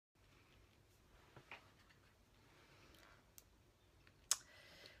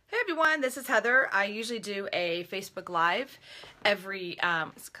everyone, this is Heather. I usually do a Facebook Live every,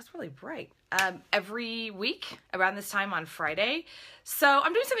 it's really bright, every week around this time on Friday. So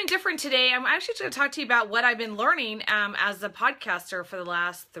I'm doing something different today. I'm actually going to talk to you about what I've been learning as a podcaster for the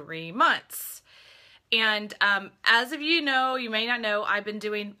last 3 months. And as of you know, you may not know, I've been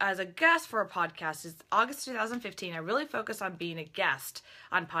doing as a guest for a podcast. It's August 2015. I really focus on being a guest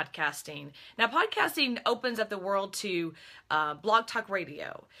on podcasting. Now, podcasting opens up the world to blog talk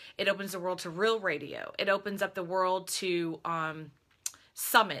radio. It opens the world to real radio. It opens up the world to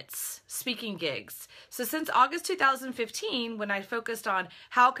summits, speaking gigs. So since August 2015, when I focused on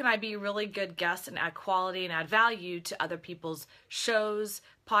how can I be a really good guest and add quality and add value to other people's shows,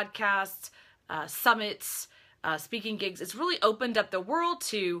 podcasts, summits, speaking gigs, it's really opened up the world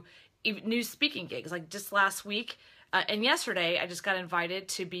to new speaking gigs. Like just last week and yesterday, I just got invited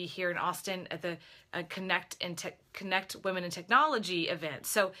to be here in Austin at the Connect Women in Technology event.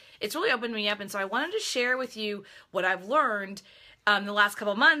 So it's really opened me up. And so I wanted to share with you what I've learned the last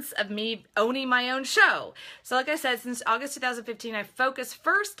couple months of me owning my own show. So like I said, since August 2015, I focus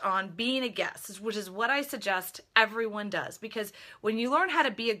first on being a guest, which is what I suggest everyone does. Because when you learn how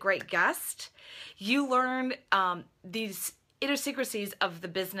to be a great guest, you learn these idiosyncrasies of the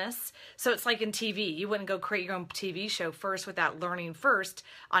business. So it's like in TV. You wouldn't go create your own TV show first without learning first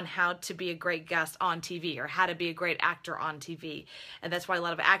on how to be a great guest on TV or how to be a great actor on TV. And that's why a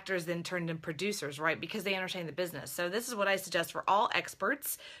lot of actors then turned into producers, right? Because they understand the business. So this is what I suggest for all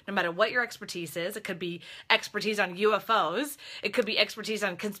experts, no matter what your expertise is. It could be expertise on UFOs. It could be expertise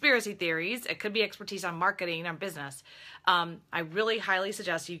on conspiracy theories. It could be expertise on marketing or business. I really highly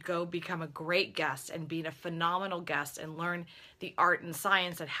suggest you go become a great guest and being a phenomenal guest and learn the art and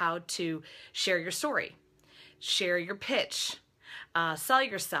science of how to share your story, share your pitch, sell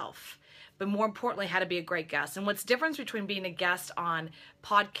yourself, but more importantly, how to be a great guest. And what's the difference between being a guest on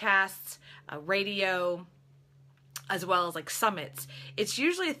podcasts, radio, as well as like summits? It's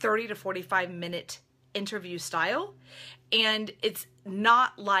usually a 30 to 45 minute interview style. And it's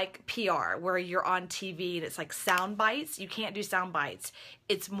not like PR where you're on TV and it's like sound bites. You can't do sound bites.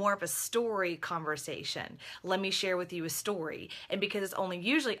 It's more of a story conversation. Let me share with you a story. And because it's only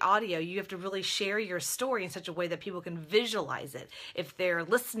usually audio, you have to really share your story in such a way that people can visualize it. If they're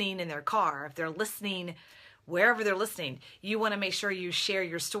listening in their car, if they're listening wherever they're listening, you want to make sure you share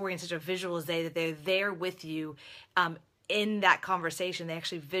your story in such a visual way that they're there with you in that conversation. They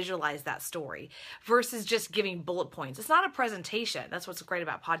actually visualize that story versus just giving bullet points. It's not a presentation. That's what's great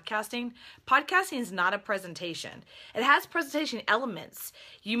about podcasting. Podcasting is not a presentation. It has presentation elements.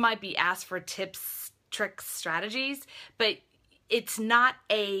 You might be asked for tips, tricks, strategies, but it's not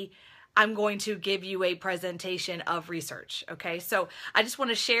I'm going to give you a presentation of research. Okay. So I just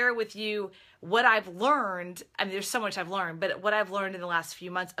want to share with you what I've learned. I mean, there's so much I've learned, but what I've learned in the last few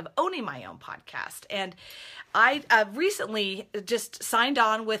months of owning my own podcast. And I recently just signed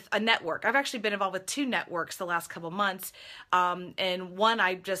on with a network. I've actually been involved with 2 networks the last couple months. And one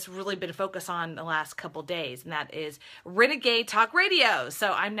I've just really been focused on the last couple days, and that is Renegade Talk Radio.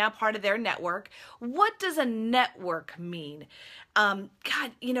 So I'm now part of their network. What does a network mean?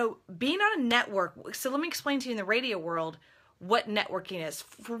 God, you know, being on a network. So let me explain to you in the radio world what networking is,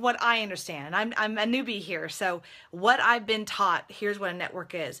 for what I understand. I'm a newbie here, so what I've been taught, here's what a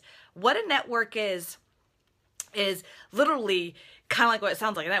network is. What a network is literally kind of like what it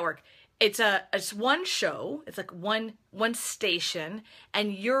sounds like, a network. It's one show, it's like one station,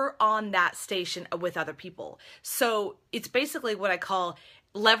 and you're on that station with other people. So it's basically what I call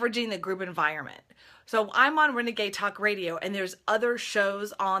leveraging the group environment. So I'm on Renegade Talk Radio, and there's other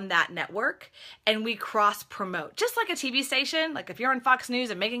shows on that network, and we cross promote. Just like a TV station, like if you're on Fox News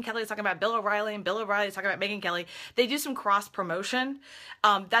and Megyn Kelly's talking about Bill O'Reilly and Bill O'Reilly's talking about Megyn Kelly, they do some cross promotion.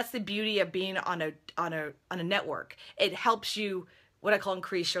 That's the beauty of being on a network. It helps you, what I call,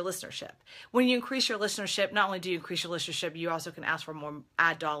 increase your listenership. When you increase your listenership, not only do you increase your listenership, you also can ask for more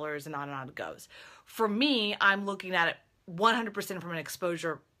ad dollars, and on it goes. For me, I'm looking at it 100% from an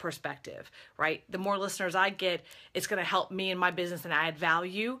exposure perspective, right? The more listeners I get, it's going to help me in my business and add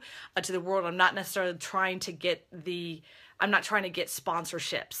value to the world. I'm not necessarily trying to get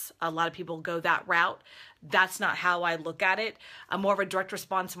sponsorships. A lot of people go that route. That's not how I look at it. I'm more of a direct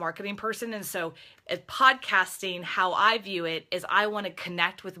response marketing person. And so at podcasting, how I view it is I want to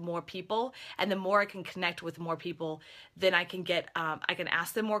connect with more people. And the more I can connect with more people, then I can I can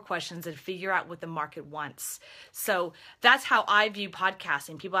ask them more questions and figure out what the market wants. So that's how I view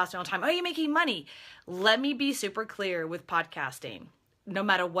podcasting. People ask me all the time, are you making money? Let me be super clear with podcasting. No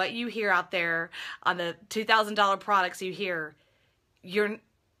matter what you hear out there on the $2,000 products you hear,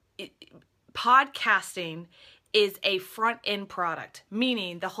 podcasting is a front end product,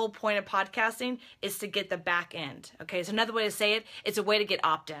 meaning the whole point of podcasting is to get the back end. Okay, so another way to say it, it's a way to get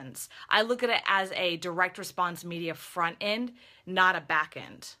opt-ins. I look at it as a direct response media front end, not a back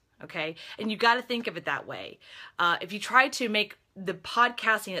end. Okay, and you got to think of it that way. If you try to make the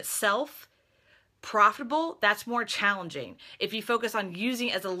podcasting itself profitable, that's more challenging. If you focus on using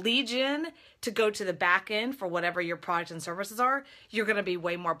it as a lead gen to go to the back end for whatever your products and services are, you're going to be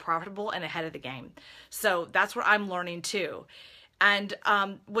way more profitable and ahead of the game. So that's what I'm learning too. And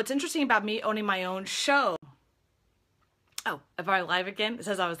what's interesting about me owning my own show, oh, am I live again? It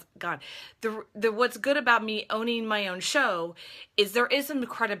says I was gone. What's good about me owning my own show is there is some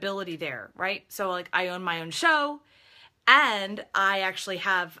credibility there, right? So like I own my own show, and I actually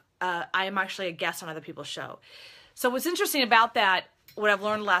have I am actually a guest on other people's show. So what's interesting about that, what I've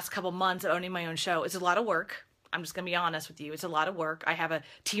learned the last couple months of owning my own show, is a lot of work. I'm just going to be honest with you. It's a lot of work. I have a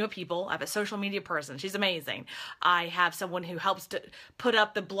team of people. I have a social media person. She's amazing. I have someone who helps to put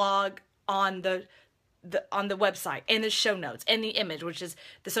up the blog on the website and the show notes and the image, which is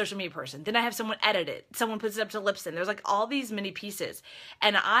the social media person. Then I have someone edit it. Someone puts it up to Lipson. There's like all these many pieces.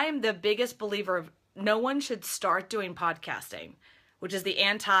 And I am the biggest believer of no one should start doing podcasting, which is the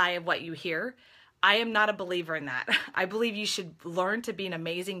anti of what you hear. I am not a believer in that. I believe you should learn to be an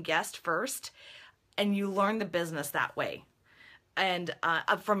amazing guest first, and you learn the business that way. And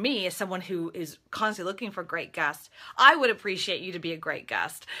for me, as someone who is constantly looking for great guests, I would appreciate you to be a great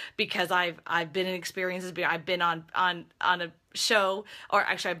guest, because I've been in experiences. I've been on a show, or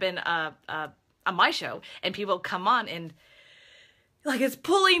actually I've been on my show, and people come on and like it's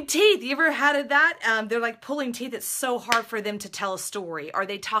pulling teeth. You ever had that? They're like pulling teeth. It's so hard for them to tell a story. Or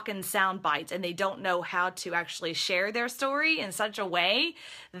they talk in sound bites and they don't know how to actually share their story in such a way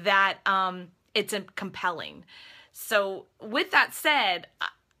that it's compelling. So with that said,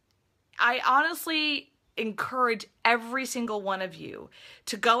 I honestly encourage every single one of you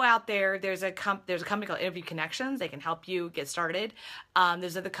to go out there. There's a company called Interview Connections. They can help you get started.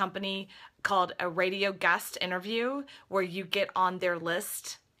 There's another company called a Radio Guest Interview, where you get on their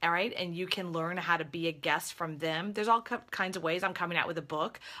list, all right, and you can learn how to be a guest from them. There's all kinds of ways. I'm coming out with a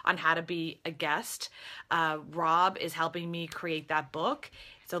book on how to be a guest. Rob is helping me create that book,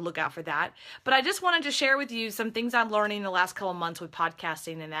 so look out for that. But I just wanted to share with you some things I'm learning the last couple of months with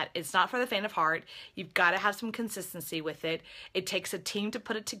podcasting, and that it's not for the faint of heart. You've got to have some consistency with it. It takes a team to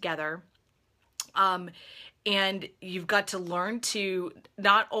put it together. And you've got to learn to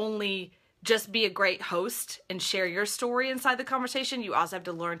not only just be a great host and share your story inside the conversation, you also have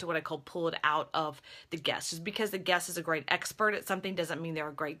to learn to what I call pull it out of the guest. Just because the guest is a great expert at something doesn't mean they're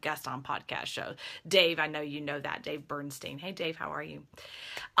a great guest on podcast shows. Dave, I know you know that. Dave Bernstein. Hey, Dave, how are you?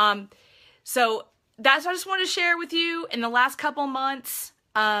 So that's what I just wanted to share with you. In the last couple months,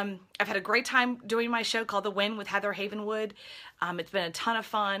 I've had a great time doing my show called The Win with Heather Havenwood. It's been a ton of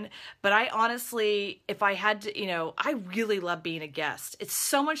fun, but I honestly, if I had to, I really love being a guest. It's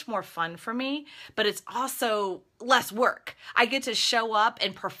so much more fun for me, but it's also less work. I get to show up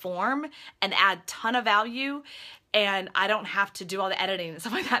and perform and add ton of value, and I don't have to do all the editing and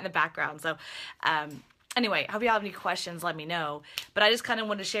stuff like that in the background. So, anyway, I hope you have any questions, let me know. But I just kind of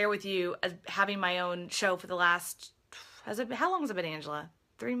wanted to share with you as having my own show for the last, how long has it been, Angela?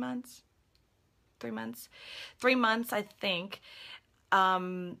 3 months? 3 months? 3 months, I think,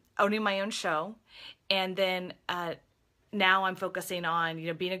 owning my own show. And then now I'm focusing on,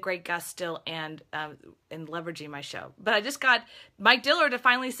 being a great guest still and leveraging my show. But I just got Mike Diller to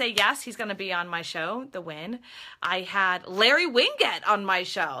finally say yes. He's going to be on my show, The Win. I had Larry Winget on my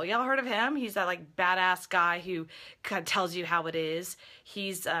show. Y'all heard of him? He's that like badass guy who kind of tells you how it is.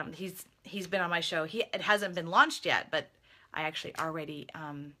 He's been on my show. It hasn't been launched yet, but I actually already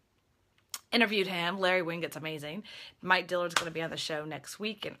interviewed him. Larry Winget's amazing. Mike Dillard's going to be on the show next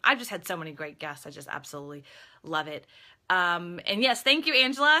week. And I've just had so many great guests. I just absolutely love it. And yes, thank you,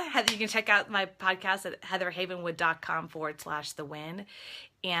 Angela. You can check out my podcast at heatherhavenwood.com/The Win.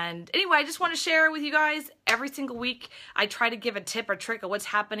 And anyway, I just want to share with you guys every single week. I try to give a tip or trick of what's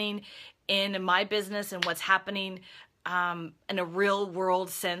happening in my business and what's happening in a real world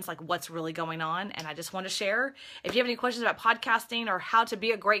sense, like what's really going on. And I just want to share. If you have any questions about podcasting or how to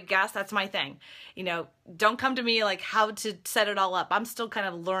be a great guest, that's my thing. Don't come to me like how to set it all up. I'm still kind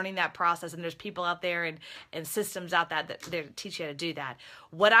of learning that process, and there's people out there and systems out there that teach you how to do that.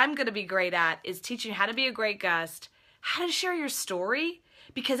 What I'm going to be great at is teaching you how to be a great guest, how to share your story,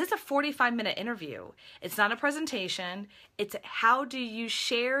 because it's a 45-minute interview. It's not a presentation. It's how do you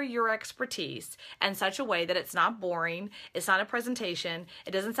share your expertise in such a way that it's not boring, it's not a presentation,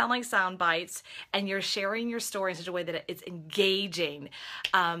 it doesn't sound like sound bites, and you're sharing your story in such a way that it's engaging.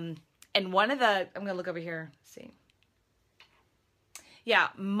 And I'm going to look over here, see. Yeah,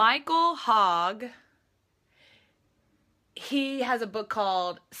 Michael Hogg, he has a book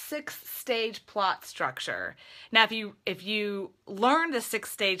called 6-Stage Plot Structure. Now, if you learn the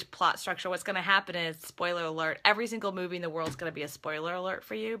 6-stage plot structure, what's going to happen is, spoiler alert, every single movie in the world is going to be a spoiler alert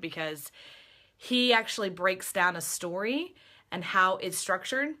for you, because he actually breaks down a story and how it's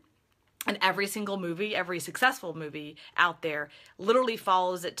structured. And every single movie, every successful movie out there literally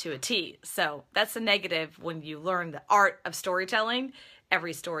follows it to a T. So that's the negative when you learn the art of storytelling.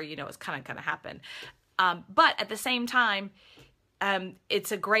 Every story, is kind of going to happen. But at the same time,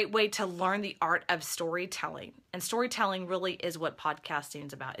 it's a great way to learn the art of storytelling. And storytelling really is what podcasting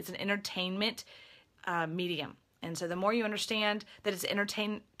is about. It's an entertainment medium. And so the more you understand that it's an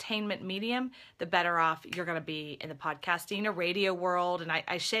entertainment medium, the better off you're going to be in the podcasting or radio world. And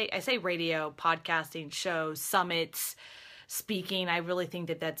I say radio, podcasting, shows, summits, speaking. I really think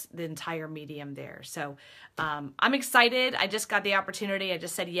that that's the entire medium there. So I'm excited. I just got the opportunity. I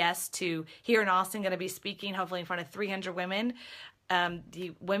just said yes to, here in Austin, going to be speaking hopefully in front of 300 women.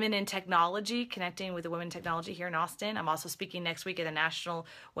 The Women in Technology, connecting with the Women in Technology here in Austin. I'm also speaking next week at the National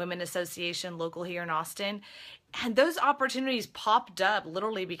Women Association local here in Austin. And those opportunities popped up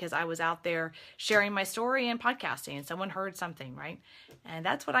literally because I was out there sharing my story and podcasting, and someone heard something, right? And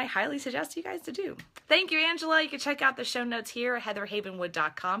that's what I highly suggest you guys to do. Thank you, Angela. You can check out the show notes here at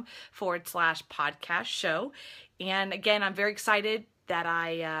heatherhavenwood.com/podcast show. And again, I'm very excited that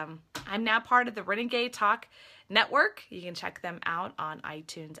I'm now part of the Renegade Talk Network. You can check them out on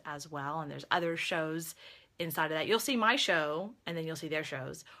iTunes as well. And there's other shows inside of that. You'll see my show and then you'll see their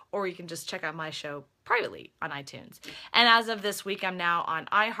shows, or you can just check out my show privately on iTunes. And as of this week, I'm now on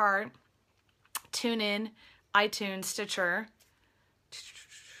iHeart, TuneIn, iTunes, Stitcher. I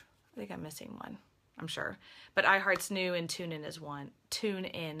think I'm missing one, I'm sure. But iHeart's new and TuneIn is one.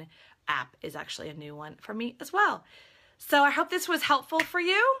 TuneIn app is actually a new one for me as well. So I hope this was helpful for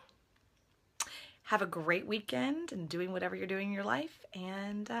you. Have a great weekend and doing whatever you're doing in your life,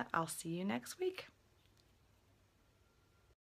 and I'll see you next week.